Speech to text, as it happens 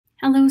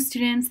Hello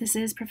students, this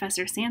is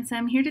Professor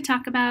Sansom here to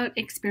talk about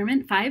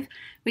Experiment 5,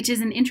 which is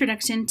an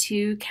introduction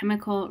to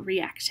chemical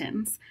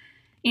reactions.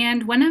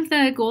 And one of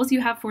the goals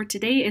you have for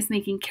today is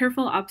making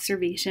careful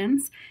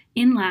observations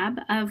in lab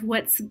of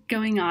what's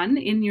going on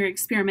in your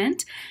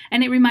experiment.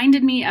 And it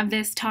reminded me of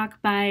this talk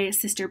by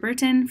Sister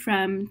Burton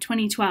from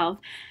 2012.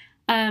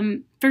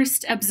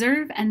 First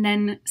observe and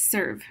then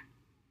serve.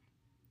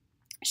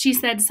 She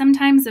said,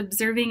 sometimes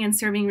observing and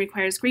serving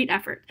requires great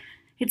effort.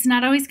 It's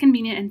not always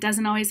convenient and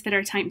doesn't always fit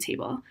our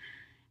timetable.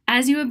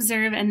 As you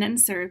observe and then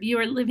serve, you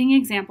are living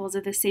examples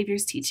of the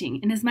Savior's teaching.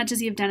 Inasmuch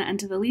as you have done it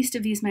unto the least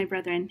of these, my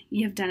brethren,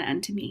 ye have done it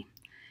unto me.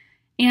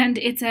 And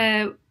it's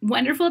a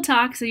wonderful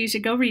talk, so you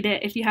should go read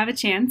it if you have a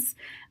chance,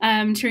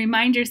 to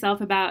remind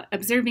yourself about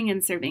observing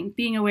and serving,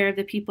 being aware of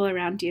the people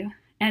around you,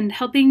 and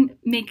helping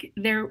make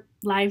their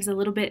lives a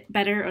little bit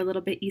better or a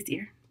little bit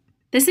easier.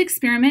 This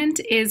experiment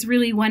is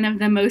really one of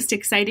the most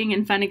exciting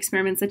and fun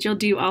experiments that you'll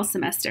do all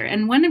semester.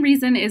 And one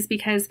reason is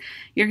because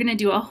you're going to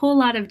do a whole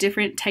lot of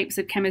different types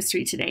of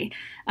chemistry today,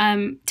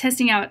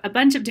 testing out a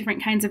bunch of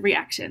different kinds of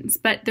reactions.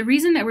 But the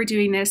reason that we're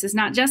doing this is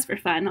not just for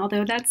fun,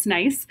 although that's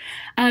nice.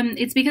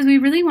 It's because we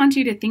really want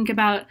you to think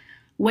about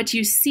what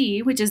you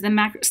see, which is the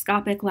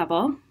macroscopic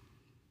level,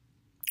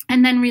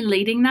 and then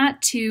relating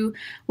that to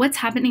what's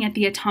happening at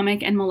the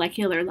atomic and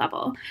molecular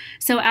level.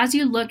 So as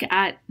you look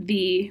at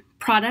the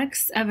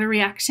products of a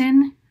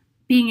reaction,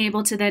 being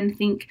able to then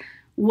think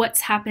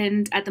what's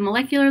happened at the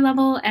molecular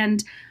level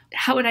and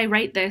how would I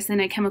write this in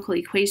a chemical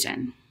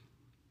equation.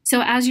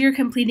 So as you're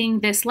completing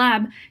this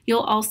lab, you'll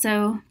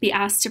also be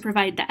asked to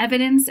provide the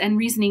evidence and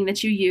reasoning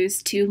that you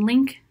use to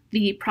link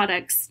the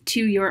products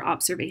to your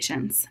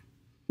observations.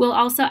 We'll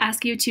also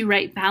ask you to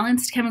write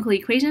balanced chemical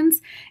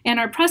equations, and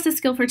our process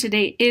skill for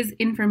today is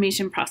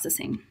information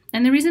processing.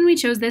 And the reason we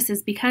chose this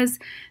is because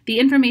the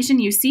information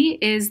you see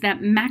is that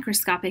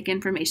macroscopic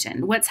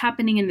information, what's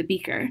happening in the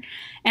beaker.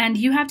 And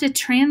you have to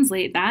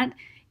translate that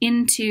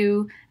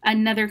into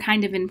another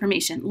kind of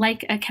information,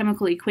 like a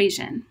chemical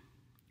equation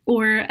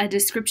or a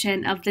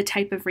description of the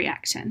type of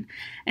reaction.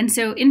 And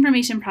so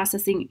information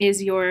processing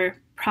is your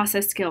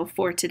process skill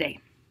for today.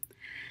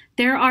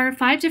 There are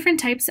 5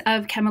 different types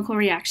of chemical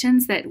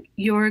reactions that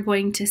you're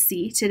going to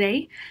see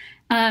today.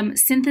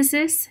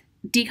 Synthesis,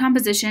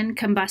 decomposition,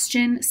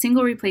 combustion,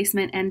 single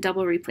replacement, and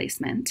double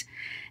replacement.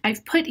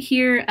 I've put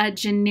here a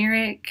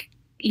generic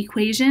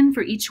equation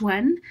for each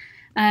one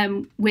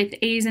with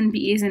A's and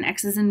B's and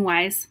X's and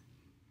Y's.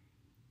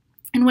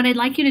 And what I'd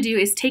like you to do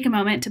is take a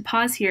moment to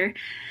pause here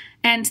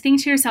and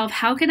think to yourself,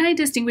 how can I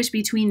distinguish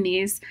between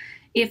these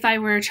if I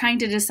were trying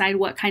to decide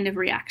what kind of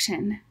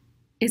reaction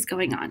is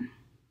going on?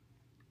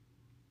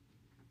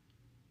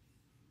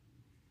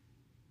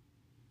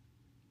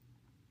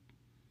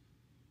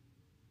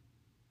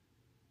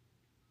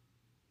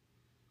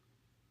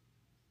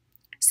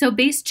 So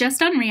based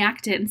just on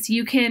reactants,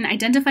 you can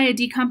identify a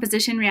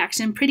decomposition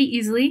reaction pretty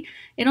easily.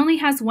 It only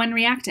has one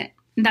reactant.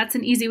 That's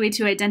an easy way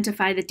to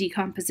identify the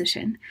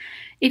decomposition.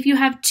 If you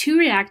have 2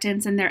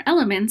 reactants and their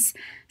elements,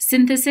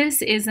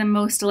 synthesis is the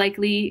most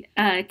likely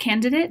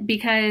candidate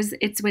because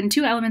it's when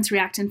 2 elements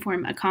react and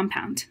form a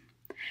compound.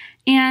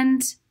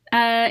 And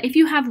if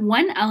you have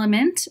 1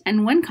 element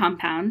and 1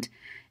 compound,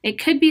 it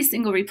could be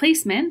single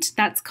replacement.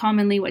 That's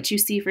commonly what you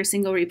see for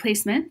single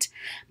replacement.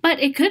 But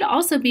it could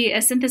also be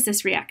a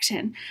synthesis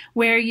reaction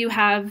where you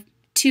have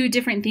 2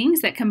 different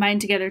things that combine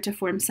together to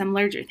form some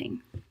larger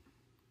thing.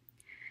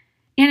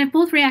 And if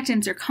both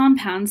reactants are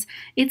compounds,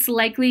 it's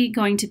likely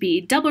going to be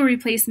double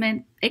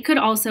replacement. It could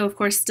also, of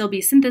course, still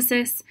be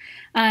synthesis,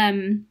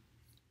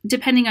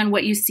 depending on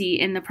what you see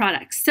in the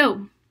products.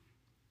 So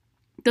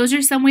those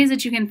are some ways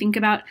that you can think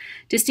about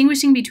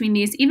distinguishing between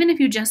these, even if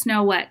you just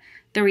know what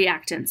the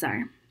reactants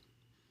are.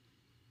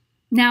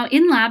 Now,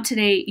 in lab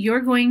today,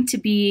 you're going to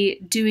be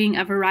doing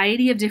a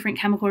variety of different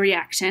chemical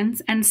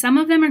reactions, and some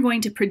of them are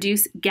going to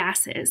produce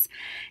gases.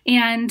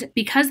 And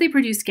because they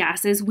produce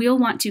gases, we'll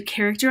want to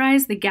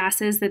characterize the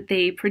gases that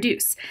they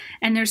produce.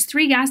 And there's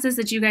 3 gases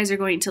that you guys are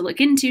going to look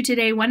into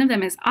today. One of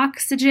them is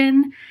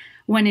oxygen,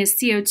 one is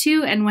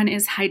CO2, and one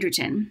is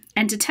hydrogen.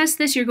 And to test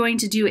this, you're going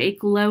to do a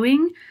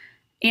glowing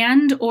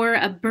and or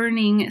a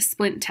burning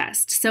splint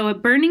test. So a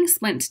burning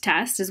splint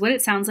test is what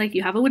it sounds like.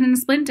 You have a wooden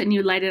splint and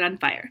you light it on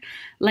fire,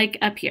 like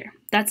up here.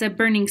 That's a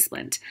burning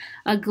splint.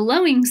 A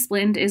glowing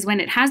splint is when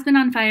it has been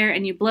on fire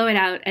and you blow it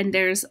out and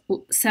there's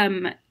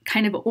some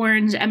kind of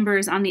orange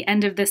embers on the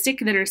end of the stick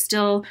that are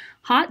still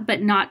hot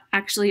but not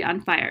actually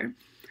on fire.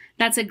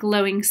 That's a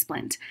glowing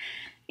splint.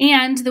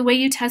 And the way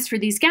you test for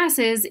these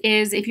gases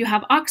is if you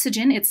have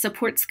oxygen, it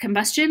supports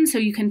combustion, so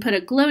you can put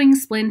a glowing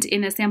splint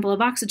in a sample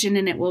of oxygen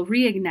and it will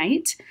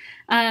reignite.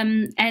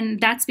 And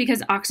that's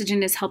because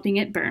oxygen is helping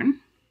it burn.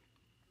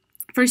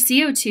 For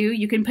CO2,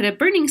 you can put a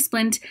burning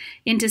splint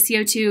into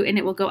CO2 and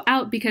it will go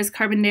out because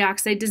carbon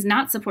dioxide does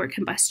not support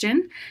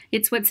combustion.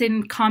 It's what's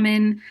in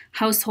common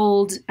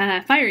household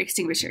fire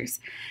extinguishers.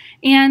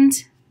 And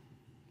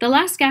the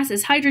last gas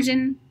is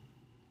hydrogen.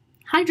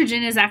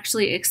 Hydrogen is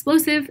actually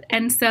explosive,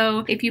 and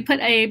so if you put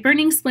a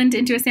burning splint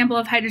into a sample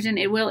of hydrogen,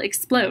 it will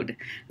explode.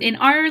 In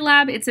our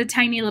lab, it's a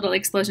tiny little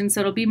explosion, so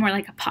it'll be more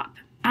like a pop.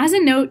 As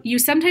a note, you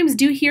sometimes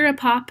do hear a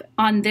pop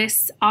on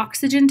this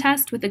oxygen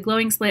test with a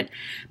glowing splint,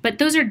 but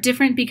those are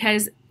different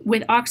because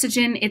with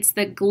oxygen, it's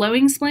the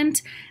glowing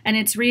splint and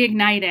it's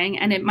reigniting,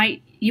 and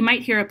you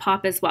might hear a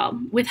pop as well.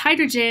 With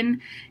hydrogen,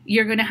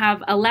 you're going to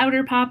have a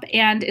louder pop,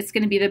 and it's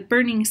going to be the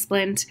burning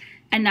splint,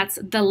 and that's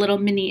the little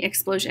mini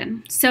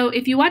explosion. So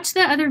if you watch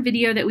the other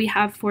video that we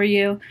have for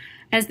you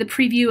as the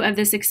preview of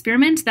this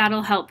experiment,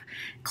 that'll help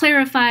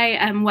clarify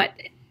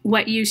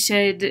what you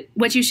should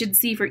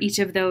see for each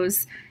of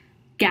those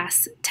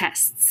gas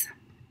tests.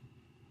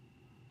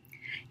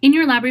 In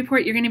your lab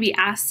report, you're going to be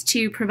asked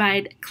to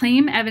provide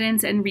claim,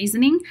 evidence, and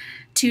reasoning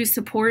to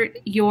support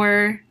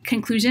your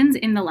conclusions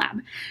in the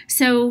lab.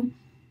 So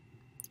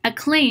a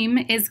claim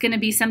is going to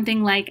be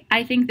something like,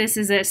 I think this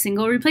is a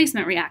single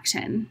replacement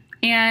reaction.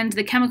 And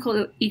the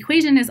chemical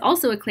equation is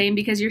also a claim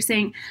because you're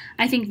saying,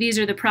 I think these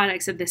are the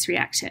products of this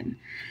reaction.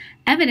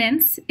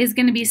 Evidence is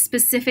going to be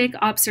specific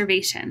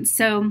observations.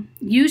 So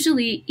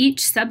usually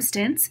each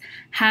substance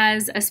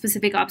has a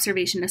specific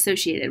observation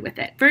associated with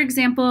it. For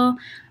example,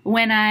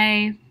 when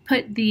I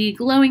put the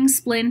glowing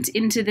splint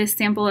into this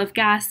sample of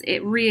gas,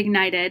 it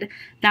reignited.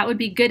 That would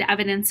be good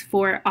evidence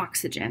for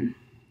oxygen.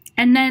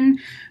 And then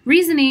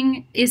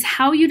reasoning is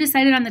how you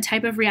decided on the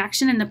type of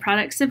reaction and the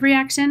products of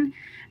reaction.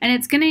 And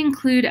it's going to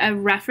include a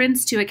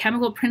reference to a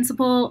chemical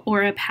principle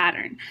or a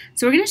pattern.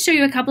 So we're going to show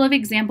you a couple of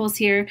examples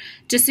here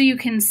just so you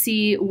can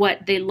see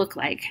what they look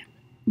like.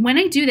 When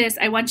I do this,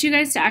 I want you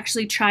guys to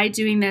actually try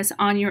doing this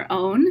on your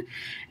own.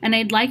 And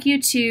I'd like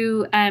you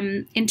to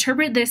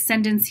interpret this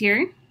sentence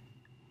here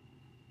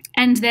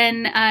and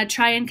then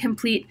try and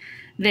complete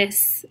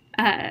this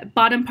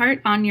bottom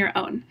part on your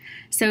own.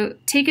 So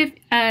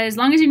take as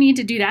long as you need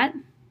to do that,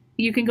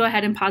 you can go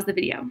ahead and pause the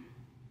video.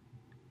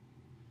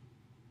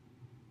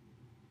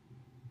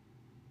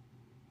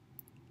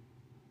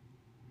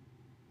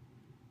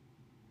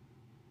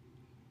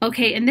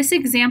 Okay, in this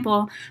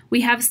example, we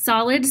have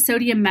solid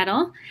sodium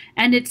metal,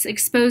 and it's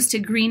exposed to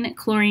green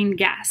chlorine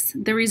gas.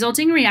 The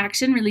resulting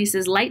reaction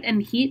releases light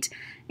and heat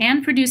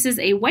and produces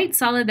a white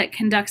solid that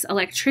conducts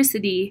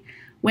electricity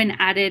when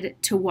added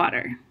to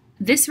water.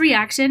 This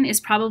reaction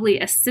is probably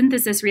a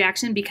synthesis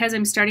reaction because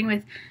I'm starting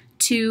with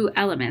two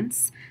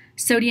elements,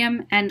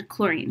 sodium and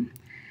chlorine.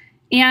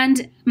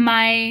 And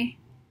my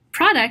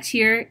product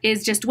here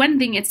is just one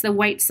thing. It's the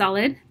white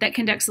solid that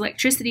conducts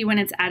electricity when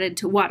it's added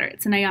to water.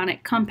 It's an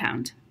ionic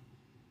compound.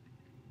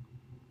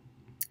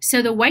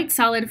 So the white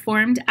solid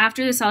formed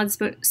after the solid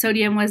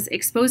sodium was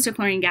exposed to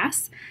chlorine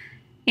gas,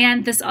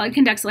 and the solid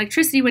conducts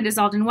electricity when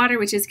dissolved in water,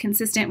 which is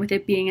consistent with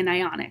it being an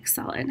ionic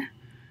solid.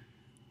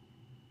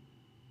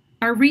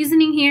 Our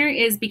reasoning here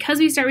is because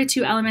we start with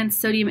two elements,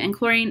 sodium and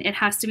chlorine, it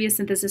has to be a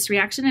synthesis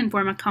reaction and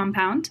form a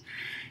compound.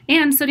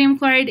 And sodium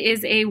chloride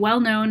is a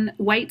well-known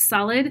white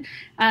solid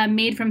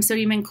made from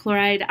sodium and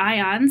chloride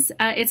ions.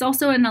 It's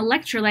also an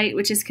electrolyte,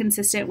 which is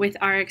consistent with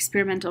our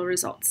experimental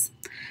results.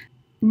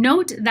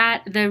 Note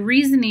that the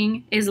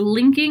reasoning is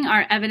linking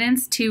our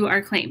evidence to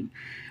our claim.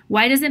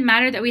 Why does it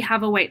matter that we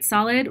have a white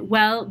solid?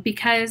 Well,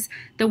 because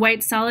the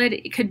white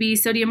solid could be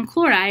sodium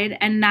chloride,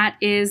 and that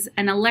is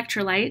an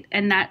electrolyte,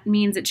 and that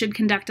means it should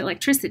conduct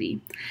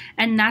electricity.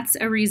 And that's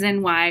a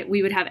reason why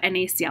we would have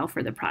NaCl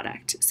for the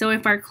product. So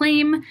if our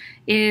claim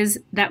is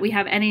that we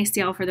have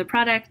NaCl for the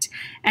product,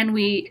 and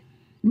we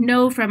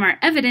know from our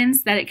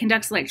evidence that it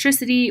conducts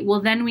electricity,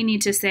 well, then we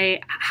need to say,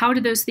 how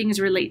do those things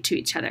relate to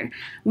each other?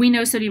 We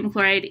know sodium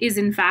chloride is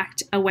in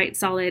fact a white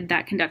solid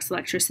that conducts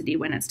electricity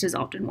when it's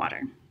dissolved in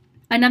water.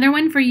 Another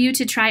one for you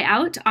to try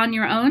out on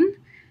your own,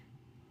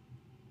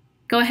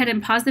 go ahead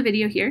and pause the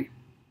video here.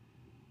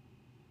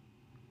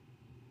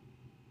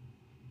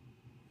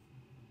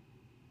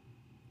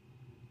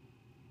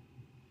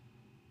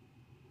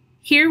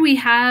 Here we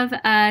have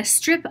a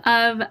strip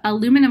of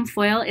aluminum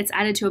foil. It's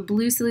added to a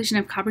blue solution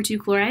of copper 2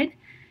 chloride.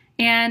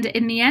 And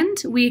in the end,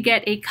 we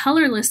get a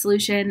colorless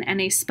solution and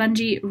a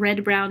spongy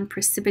red-brown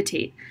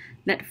precipitate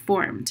that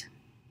formed.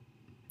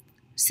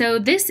 So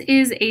this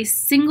is a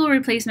single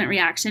replacement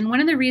reaction. One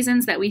of the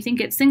reasons that we think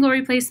it's single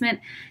replacement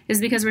is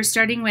because we're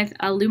starting with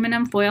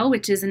aluminum foil,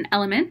 which is an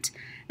element,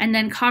 and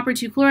then copper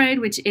 2 chloride,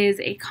 which is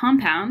a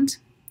compound,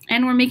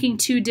 and we're making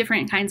two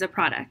different kinds of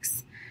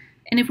products.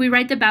 And if we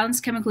write the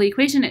balanced chemical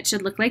equation, it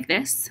should look like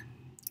this.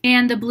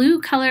 And the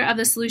blue color of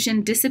the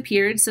solution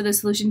disappeared, so the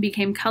solution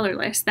became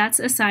colorless. That's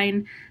a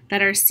sign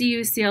that our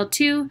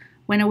CuCl2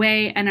 went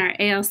away and our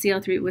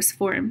AlCl3 was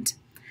formed.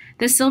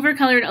 The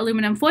silver-colored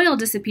aluminum foil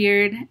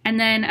disappeared, and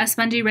then a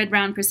spongy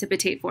red-brown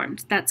precipitate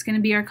formed. That's going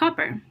to be our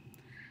copper.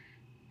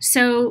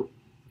 So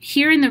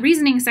here in the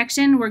reasoning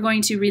section, we're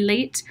going to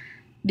relate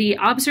the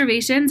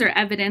observations or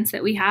evidence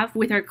that we have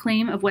with our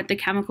claim of what the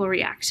chemical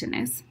reaction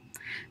is.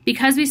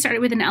 Because we started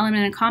with an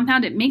element and a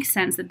compound, it makes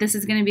sense that this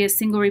is going to be a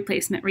single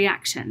replacement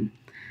reaction.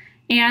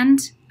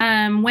 And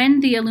when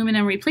the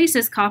aluminum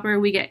replaces copper,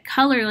 we get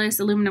colorless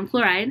aluminum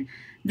chloride.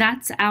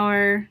 That's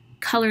our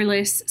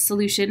colorless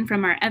solution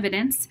from our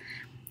evidence.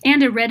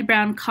 and a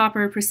red-brown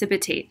copper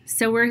precipitate.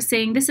 So we're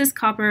saying this is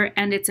copper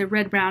and it's a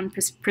red-brown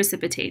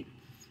precipitate.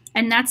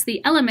 And that's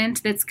the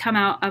element that's come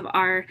out of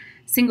our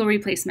single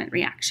replacement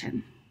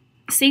reaction.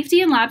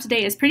 Safety in lab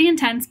today is pretty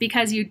intense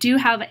because you do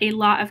have a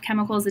lot of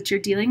chemicals that you're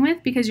dealing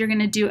with because you're going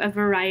to do a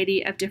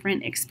variety of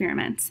different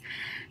experiments.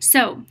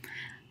 So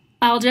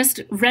I'll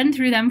just run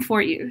through them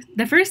for you.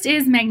 The first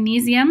is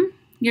magnesium.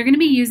 You're going to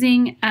be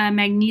using a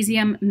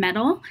magnesium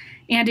metal,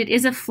 and it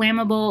is a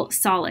flammable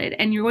solid,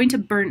 and you're going to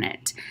burn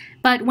it.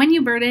 But when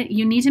you burn it,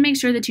 you need to make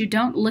sure that you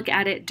don't look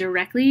at it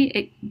directly.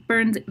 It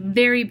burns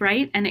very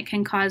bright, and it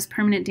can cause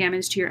permanent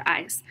damage to your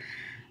eyes.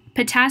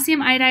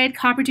 Potassium iodide,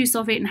 copper 2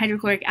 sulfate, and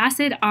hydrochloric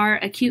acid are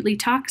acutely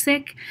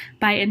toxic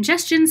by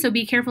ingestion, so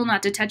be careful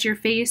not to touch your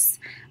face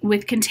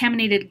with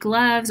contaminated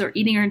gloves or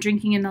eating or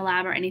drinking in the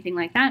lab or anything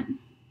like that.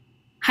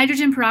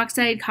 Hydrogen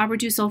peroxide, copper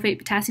 2 sulfate,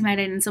 potassium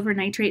iodide, and silver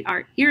nitrate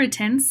are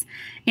irritants,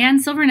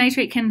 and silver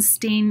nitrate can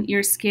stain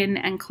your skin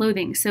and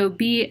clothing, so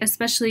be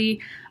especially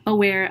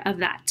aware of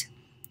that.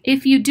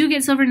 If you do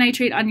get silver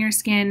nitrate on your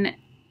skin,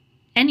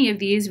 any of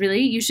these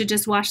really, you should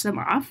just wash them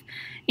off.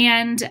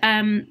 And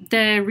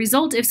the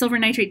result if silver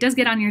nitrate does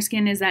get on your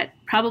skin is that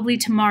probably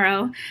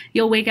tomorrow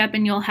you'll wake up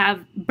and you'll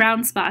have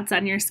brown spots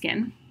on your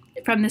skin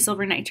from the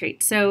silver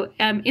nitrate. So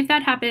if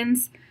that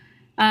happens,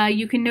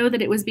 you can know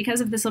that it was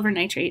because of the silver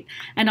nitrate,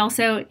 and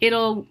also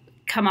it'll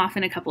come off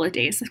in a couple of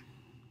days.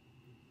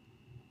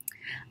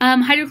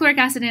 Hydrochloric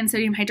acid and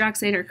sodium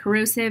hydroxide are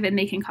corrosive, and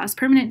they can cause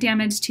permanent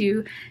damage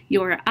to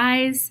your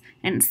eyes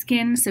and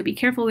skin, so be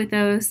careful with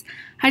those.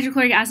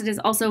 Hydrochloric acid is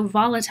also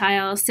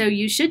volatile, so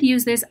you should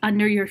use this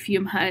under your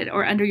fume hood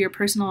or under your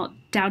personal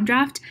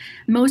downdraft.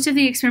 Most of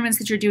the experiments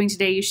that you're doing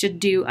today you should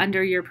do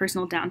under your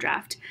personal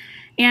downdraft.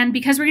 And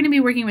because we're going to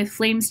be working with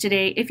flames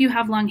today, if you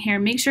have long hair,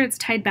 make sure it's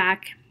tied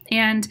back,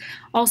 and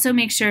also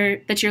make sure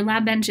that your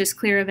lab bench is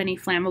clear of any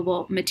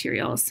flammable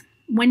materials.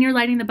 When you're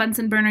lighting the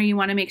Bunsen burner, you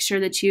want to make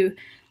sure that you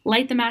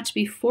light the match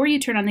before you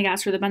turn on the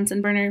gas for the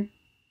Bunsen burner,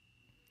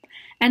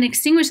 and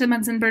extinguish the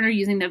Bunsen burner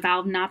using the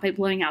valve not by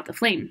blowing out the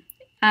flame.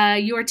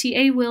 Your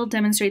TA will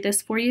demonstrate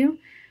this for you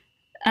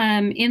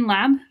in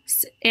lab,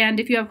 and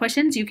if you have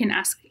questions, you can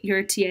ask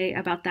your TA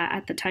about that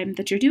at the time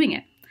that you're doing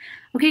it.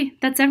 Okay,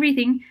 that's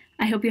everything.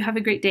 I hope you have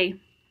a great day.